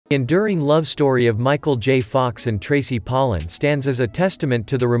The enduring love story of Michael J. Fox and Tracy Pollan stands as a testament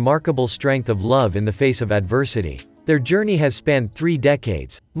to the remarkable strength of love in the face of adversity. Their journey has spanned 3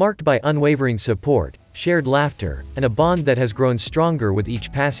 decades, marked by unwavering support, shared laughter, and a bond that has grown stronger with each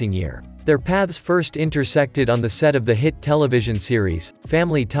passing year. Their paths first intersected on the set of the hit television series,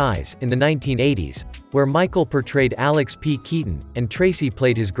 Family Ties, in the 1980s, where Michael portrayed Alex P. Keaton, and Tracy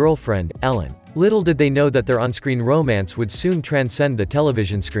played his girlfriend, Ellen. Little did they know that their on-screen romance would soon transcend the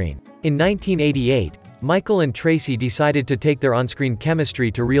television screen. In 1988, Michael and Tracy decided to take their on-screen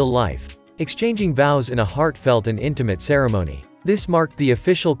chemistry to real life, exchanging vows in a heartfelt and intimate ceremony. This marked the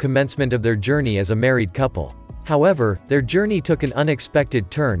official commencement of their journey as a married couple. However, their journey took an unexpected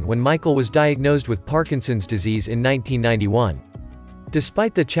turn when Michael was diagnosed with Parkinson's disease in 1991.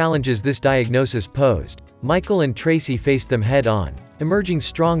 Despite the challenges this diagnosis posed, Michael and Tracy faced them head-on, emerging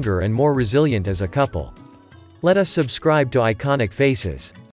stronger and more resilient as a couple. Let us subscribe to Iconic Faces.